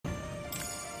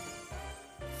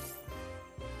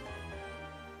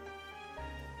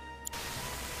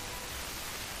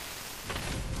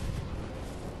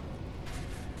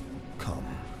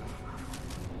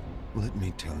Let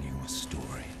me tell you a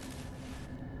story.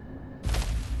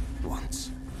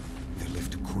 Once, there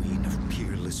lived a queen of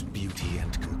peerless beauty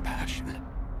and compassion.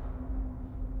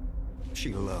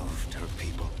 She loved her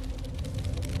people,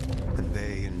 and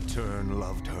they in turn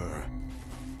loved her.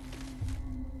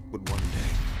 But one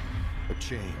day, a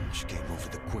change came over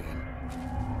the queen.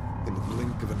 In the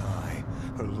blink of an eye,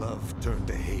 her love turned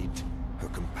to hate, her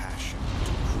compassion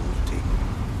to cruelty.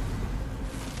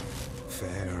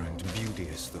 Fair and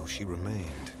beauteous though she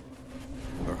remained,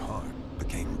 her heart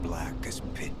became black as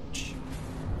pitch.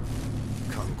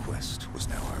 Conquest was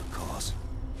now her cause,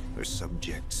 her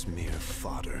subjects mere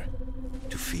fodder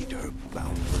to feed her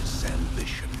boundless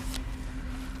ambition.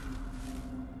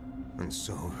 And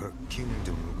so her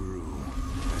kingdom grew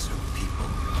as her people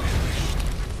perished.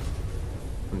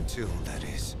 Until, that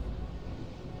is,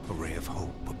 a ray of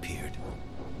hope appeared.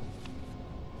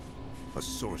 A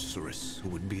sorceress who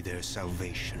would be their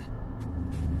salvation.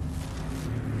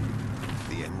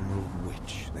 The Emerald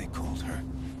Witch, they called her.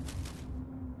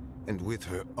 And with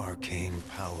her arcane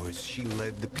powers, she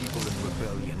led the people in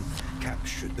rebellion,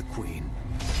 captured the queen,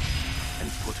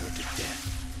 and put her to death.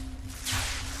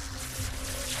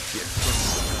 Yet from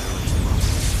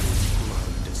the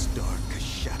blood as dark as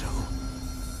shadow.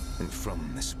 And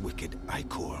from this wicked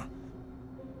ichor,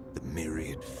 the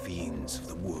myriad fiends of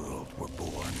the world were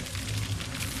born.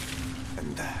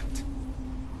 And that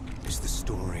is the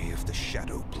story of the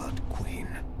Shadow Blood Queen.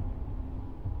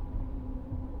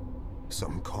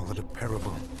 Some call it a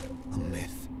parable, a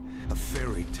myth, a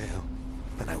fairy tale,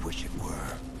 and I wish it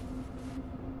were.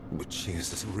 But she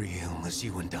is as real as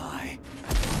you and I.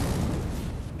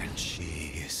 And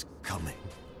she is coming.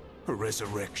 Her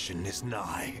resurrection is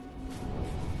nigh.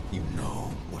 You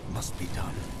know what must be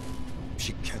done.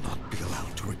 She cannot be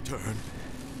allowed to return.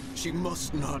 She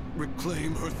must not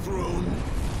reclaim her throne.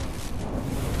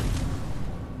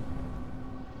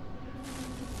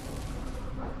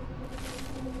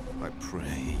 I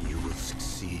pray you will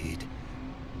succeed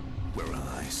where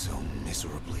I so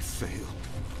miserably failed.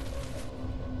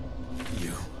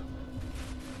 You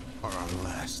are our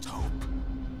last hope,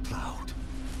 Cloud.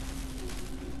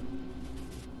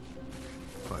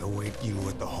 I await you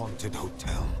at the haunted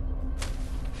hotel.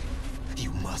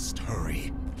 You must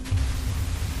hurry.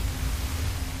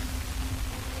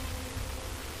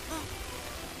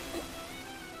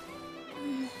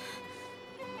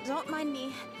 Don't mind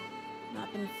me.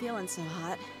 Not been feeling so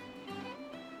hot.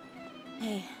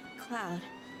 Hey, Cloud.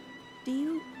 Do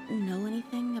you know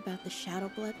anything about the Shadow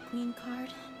Blood Queen card?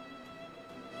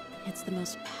 It's the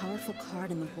most powerful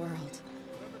card in the world.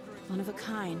 One of a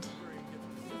kind.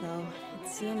 Though,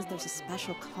 it seems there's a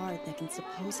special card that can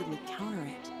supposedly counter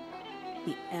it.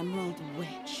 The Emerald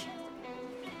Witch.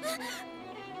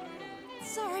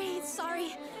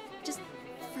 Sorry. Just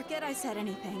forget I said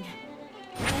anything.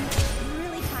 I'm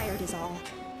really tired is all.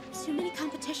 Too many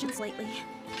competitions lately.